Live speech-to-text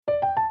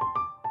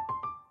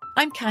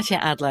I'm Katya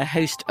Adler,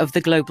 host of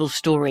The Global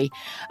Story.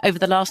 Over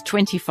the last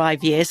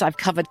 25 years, I've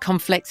covered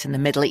conflicts in the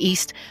Middle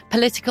East,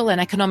 political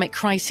and economic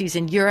crises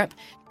in Europe,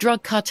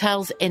 drug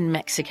cartels in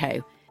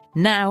Mexico.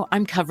 Now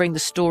I'm covering the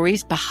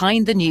stories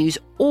behind the news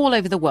all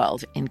over the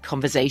world in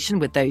conversation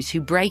with those who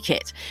break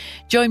it.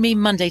 Join me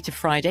Monday to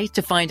Friday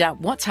to find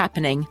out what's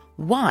happening,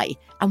 why,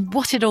 and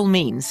what it all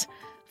means.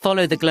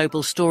 Follow The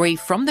Global Story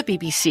from the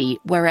BBC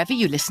wherever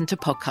you listen to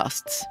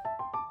podcasts.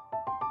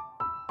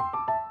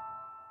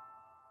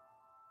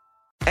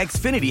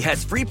 Xfinity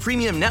has free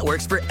premium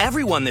networks for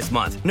everyone this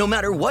month, no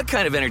matter what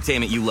kind of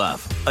entertainment you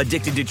love.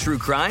 Addicted to true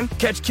crime?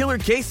 Catch killer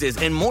cases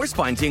and more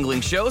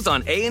spine-tingling shows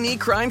on A&E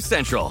Crime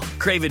Central.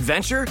 Crave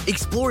adventure?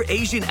 Explore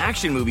Asian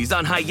action movies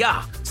on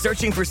Hi-YAH.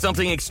 Searching for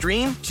something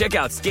extreme? Check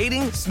out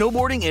skating,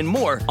 snowboarding, and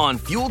more on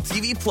Fuel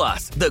TV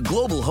Plus, the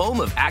global home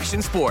of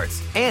action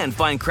sports. And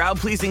find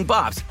crowd-pleasing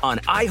bops on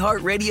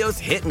iHeartRadio's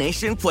Hit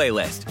Nation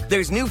playlist.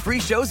 There's new free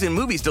shows and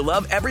movies to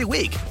love every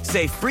week.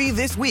 Say free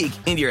this week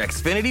in your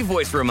Xfinity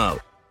voice remote.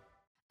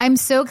 I'm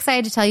so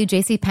excited to tell you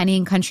JCPenney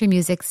and country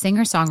music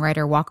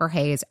singer-songwriter Walker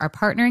Hayes are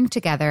partnering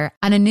together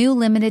on a new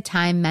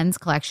limited-time men's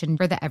collection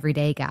for the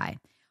everyday guy.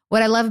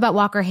 What I love about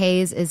Walker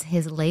Hayes is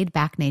his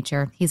laid-back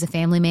nature. He's a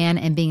family man,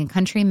 and being a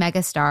country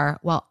megastar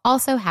while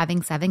also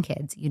having 7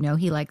 kids, you know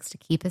he likes to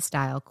keep his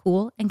style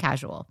cool and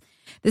casual.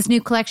 This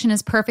new collection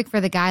is perfect for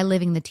the guy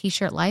living the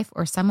t-shirt life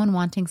or someone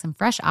wanting some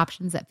fresh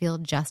options that feel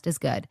just as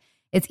good.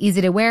 It's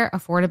easy to wear,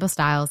 affordable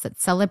styles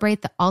that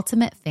celebrate the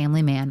ultimate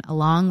family man,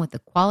 along with the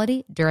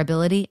quality,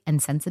 durability,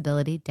 and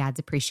sensibility dads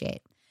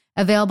appreciate.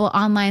 Available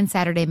online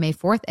Saturday, May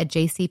 4th at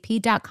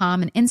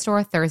jcp.com and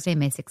in-store Thursday,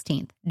 May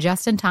 16th.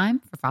 Just in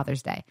time for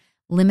Father's Day.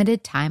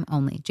 Limited time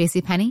only.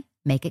 JCPenney,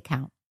 make it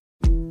count.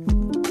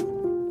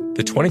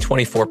 The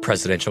 2024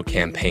 presidential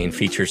campaign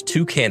features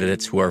 2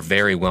 candidates who are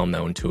very well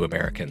known to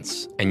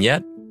Americans. And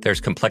yet, there's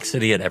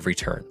complexity at every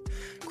turn.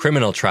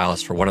 Criminal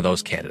trials for one of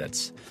those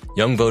candidates.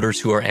 Young voters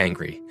who are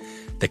angry.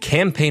 The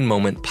Campaign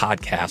Moment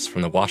podcast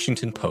from the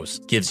Washington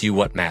Post gives you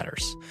what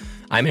matters.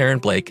 I'm Aaron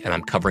Blake, and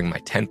I'm covering my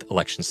 10th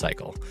election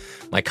cycle.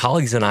 My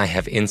colleagues and I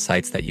have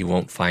insights that you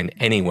won't find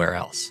anywhere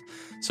else.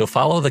 So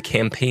follow The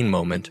Campaign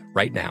Moment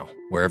right now,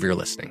 wherever you're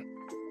listening.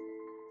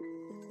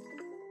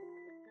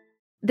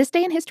 This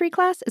Day in History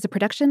class is a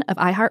production of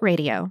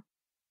iHeartRadio.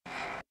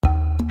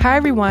 Hi,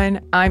 everyone.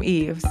 I'm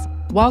Eves.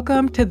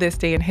 Welcome to This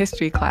Day in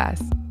History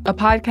class, a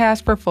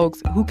podcast for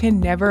folks who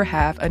can never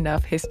have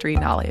enough history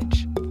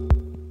knowledge.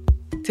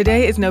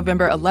 Today is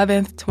November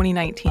 11th,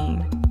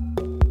 2019.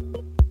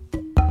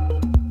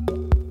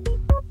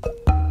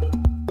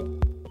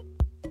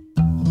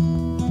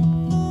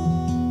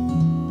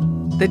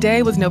 The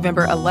day was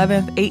November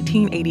 11th,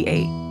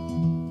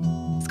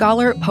 1888.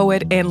 Scholar,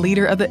 poet, and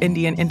leader of the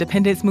Indian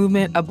independence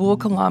movement, Abul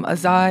Kalam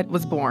Azad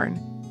was born.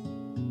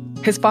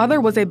 His father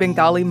was a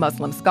Bengali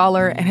Muslim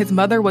scholar, and his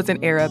mother was an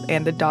Arab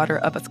and the daughter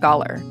of a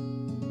scholar.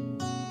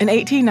 In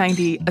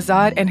 1890,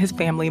 Azad and his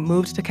family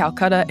moved to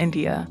Calcutta,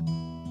 India.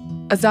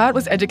 Azad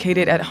was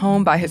educated at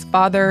home by his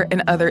father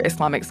and other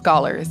Islamic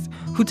scholars,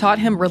 who taught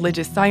him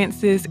religious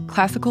sciences,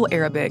 classical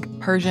Arabic,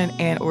 Persian,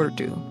 and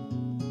Urdu.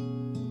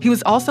 He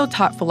was also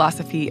taught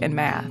philosophy and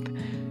math.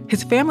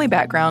 His family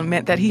background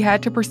meant that he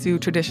had to pursue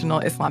traditional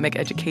Islamic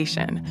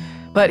education,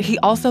 but he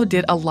also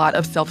did a lot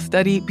of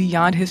self-study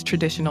beyond his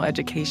traditional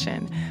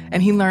education,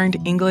 and he learned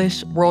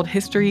English, world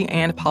history,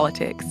 and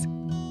politics.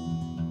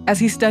 As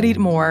he studied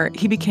more,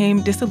 he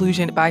became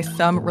disillusioned by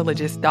some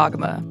religious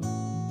dogma.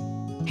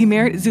 He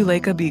married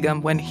Zuleika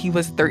Begum when he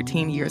was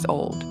 13 years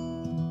old.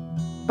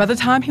 By the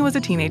time he was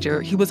a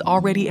teenager, he was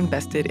already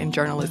invested in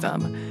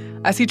journalism.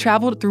 As he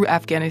traveled through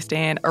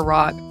Afghanistan,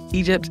 Iraq,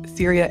 Egypt,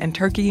 Syria, and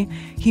Turkey,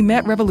 he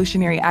met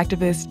revolutionary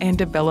activists and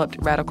developed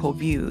radical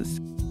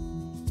views.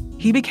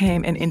 He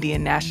became an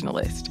Indian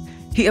nationalist.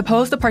 He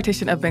opposed the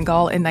partition of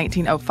Bengal in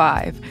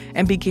 1905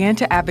 and began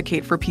to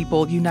advocate for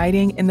people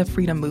uniting in the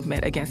freedom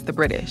movement against the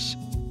British.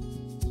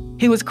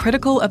 He was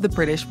critical of the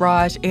British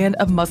Raj and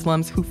of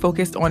Muslims who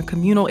focused on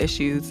communal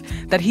issues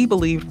that he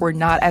believed were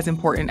not as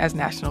important as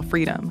national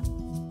freedom.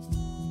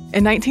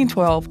 In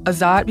 1912,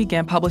 Azad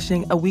began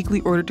publishing a weekly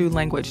Urdu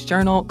language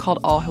journal called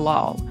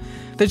Al-Hilal.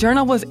 The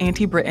journal was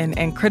anti-Britain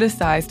and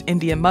criticized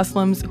Indian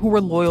Muslims who were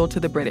loyal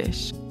to the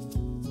British.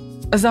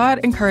 Azad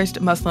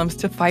encouraged Muslims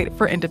to fight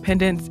for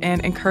independence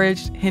and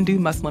encouraged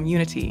Hindu-Muslim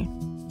unity.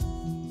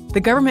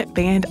 The government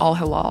banned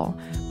Al-Hilal,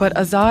 but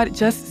Azad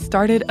just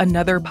started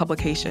another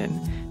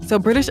publication. So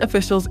British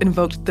officials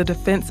invoked the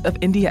Defense of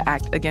India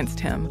Act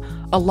against him,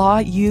 a law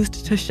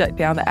used to shut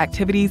down the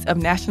activities of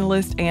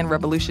nationalists and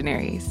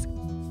revolutionaries.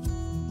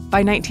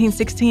 By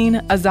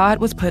 1916, Azad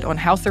was put on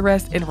house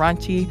arrest in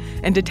Ranchi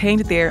and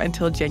detained there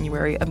until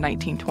January of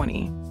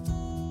 1920.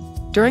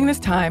 During this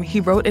time, he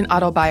wrote an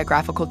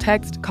autobiographical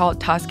text called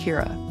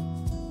Tazkira.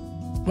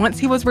 Once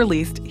he was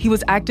released, he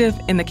was active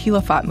in the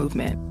Khilafat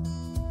movement.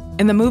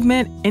 In the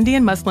movement,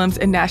 Indian Muslims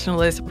and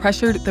nationalists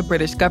pressured the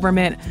British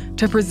government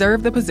to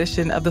preserve the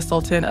position of the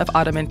Sultan of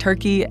Ottoman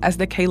Turkey as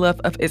the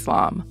Caliph of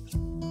Islam.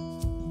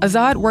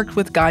 Azad worked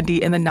with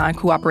Gandhi in the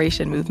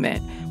non-cooperation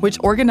movement, which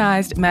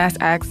organized mass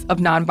acts of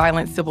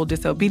nonviolent civil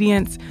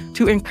disobedience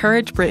to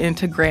encourage Britain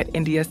to grant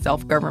India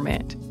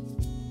self-government.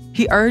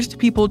 He urged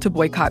people to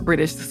boycott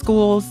British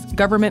schools,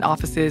 government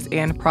offices,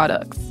 and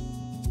products.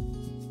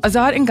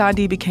 Azad and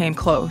Gandhi became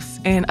close,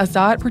 and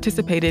Azad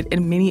participated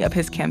in many of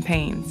his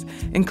campaigns,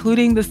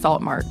 including the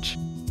Salt March.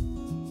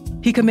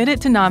 He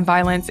committed to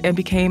nonviolence and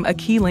became a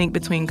key link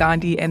between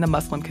Gandhi and the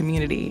Muslim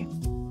community.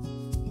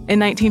 In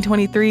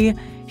 1923,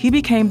 he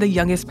became the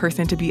youngest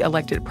person to be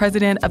elected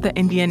president of the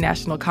Indian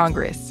National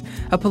Congress,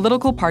 a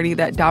political party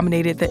that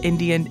dominated the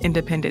Indian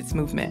independence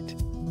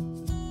movement.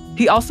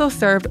 He also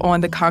served on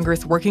the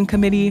Congress Working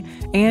Committee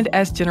and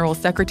as General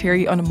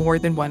Secretary on more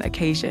than one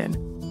occasion.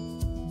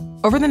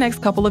 Over the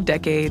next couple of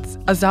decades,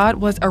 Azad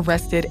was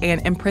arrested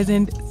and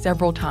imprisoned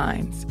several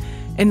times.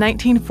 In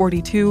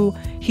 1942,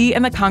 he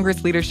and the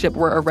Congress leadership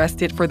were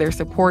arrested for their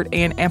support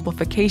and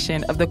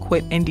amplification of the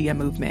Quit India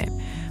movement,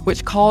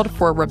 which called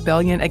for a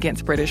rebellion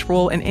against British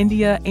rule in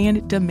India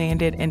and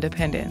demanded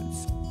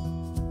independence.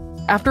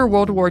 After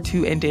World War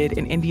II ended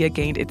and India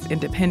gained its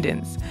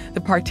independence,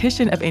 the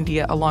partition of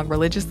India along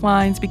religious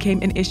lines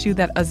became an issue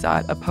that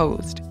Azad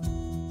opposed.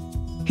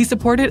 He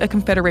supported a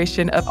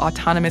confederation of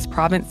autonomous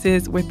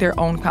provinces with their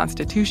own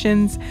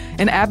constitutions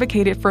and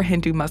advocated for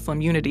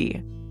Hindu-Muslim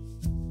unity.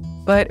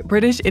 But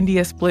British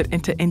India split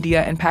into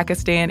India and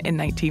Pakistan in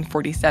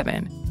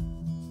 1947.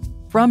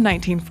 From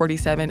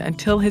 1947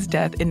 until his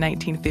death in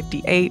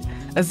 1958,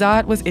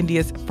 Azad was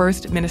India's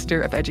first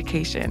Minister of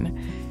Education.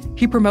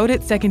 He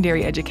promoted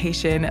secondary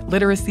education,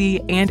 literacy,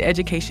 and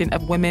education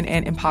of women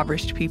and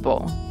impoverished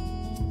people.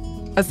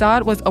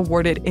 Azad was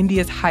awarded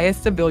India's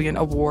highest civilian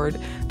award,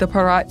 the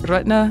Bharat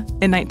Ratna,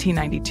 in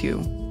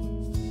 1992.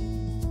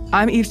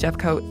 I'm Eve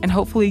Jeffcoat, and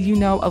hopefully you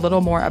know a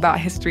little more about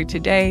history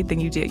today than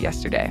you did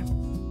yesterday.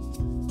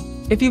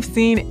 If you've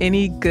seen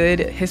any good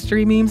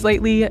history memes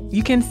lately,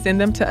 you can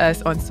send them to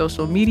us on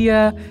social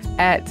media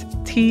at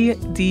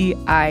TDIHC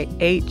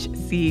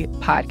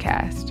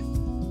Podcast.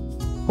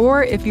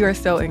 Or if you are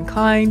so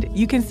inclined,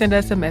 you can send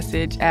us a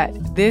message at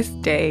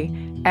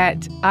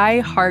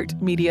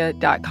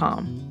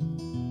thisday@iheartmedia.com.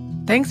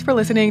 Thanks for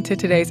listening to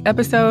today's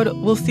episode.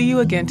 We'll see you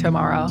again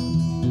tomorrow.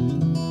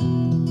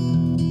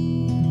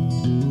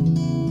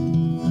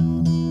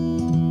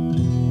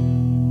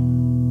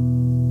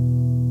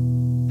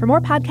 For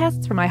more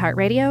podcasts from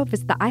iHeartRadio,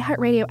 visit the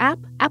iHeartRadio app,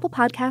 Apple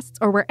Podcasts,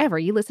 or wherever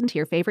you listen to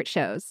your favorite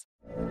shows.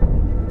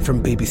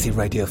 From BBC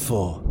Radio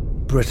 4,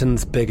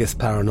 Britain's biggest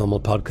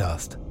paranormal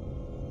podcast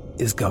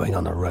is going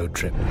on a road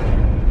trip.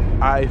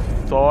 I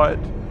thought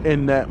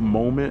in that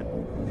moment,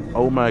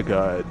 oh my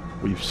God,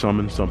 we've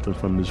summoned something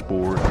from this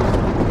board.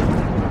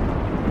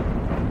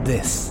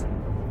 This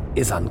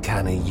is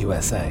Uncanny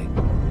USA.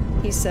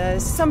 He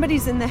says,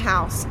 somebody's in the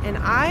house, and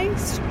I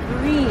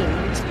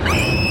screamed.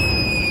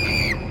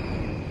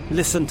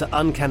 Listen to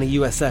Uncanny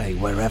USA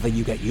wherever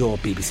you get your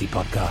BBC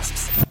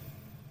podcasts,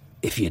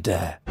 if you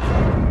dare.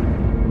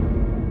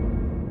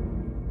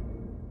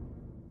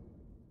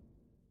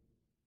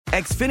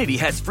 Xfinity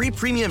has free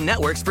premium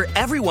networks for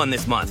everyone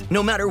this month,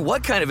 no matter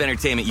what kind of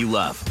entertainment you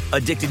love.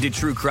 Addicted to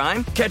true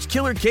crime? Catch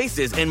killer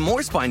cases and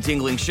more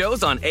spine-tingling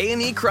shows on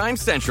A&E Crime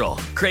Central.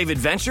 Crave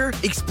adventure?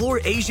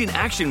 Explore Asian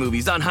action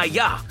movies on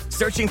Hi-YAH.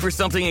 Searching for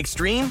something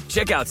extreme?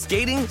 Check out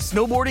skating,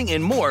 snowboarding,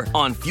 and more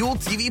on Fuel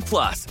TV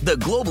Plus, the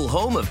global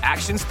home of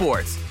action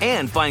sports.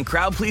 And find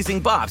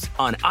crowd-pleasing bops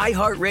on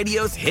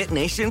iHeartRadio's Hit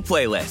Nation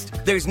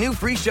playlist. There's new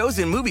free shows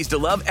and movies to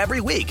love every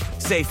week.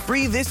 Say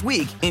free this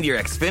week in your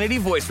Xfinity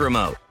voice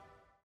remote.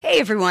 Hey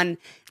everyone,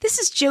 this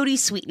is Jodie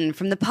Sweetin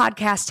from the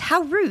podcast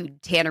How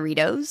Rude,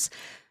 Tanneritos.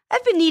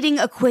 I've been needing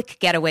a quick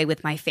getaway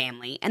with my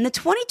family, and the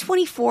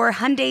 2024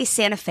 Hyundai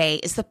Santa Fe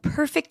is the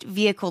perfect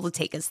vehicle to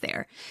take us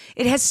there.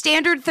 It has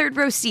standard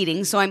third-row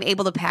seating, so I'm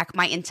able to pack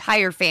my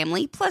entire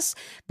family, plus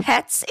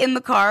pets, in the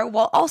car,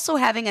 while also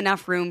having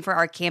enough room for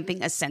our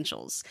camping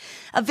essentials.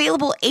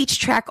 Available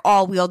H-Track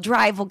all-wheel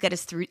drive will get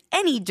us through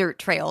any dirt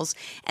trails,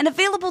 and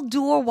available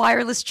dual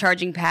wireless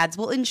charging pads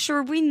will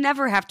ensure we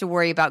never have to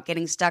worry about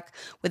getting stuck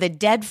with a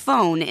dead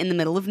phone in the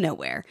middle of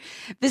nowhere.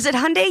 Visit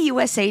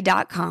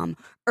HyundaiUSA.com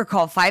or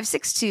call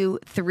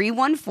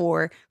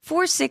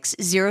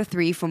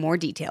 562-314-4603 for more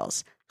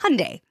details.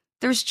 Hyundai,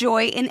 there's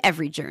joy in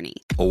every journey.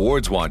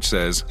 Awards Watch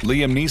says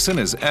Liam Neeson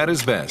is at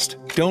his best.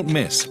 Don't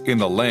miss In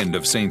the Land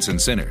of Saints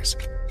and Sinners.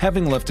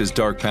 Having left his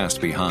dark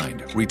past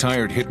behind,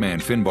 retired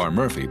hitman Finbar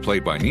Murphy,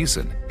 played by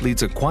Neeson,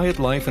 leads a quiet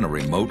life in a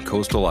remote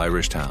coastal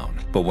Irish town.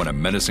 But when a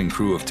menacing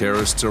crew of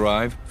terrorists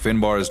arrive,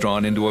 Finbar is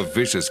drawn into a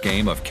vicious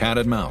game of cat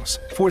and mouse,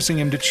 forcing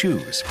him to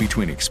choose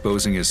between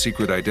exposing his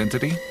secret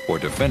identity or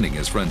defending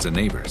his friends and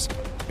neighbors.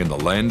 In the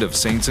Land of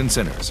Saints and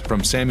Sinners,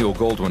 from Samuel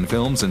Goldwyn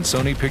Films and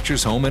Sony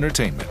Pictures Home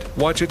Entertainment.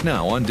 Watch it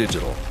now on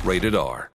digital. Rated R.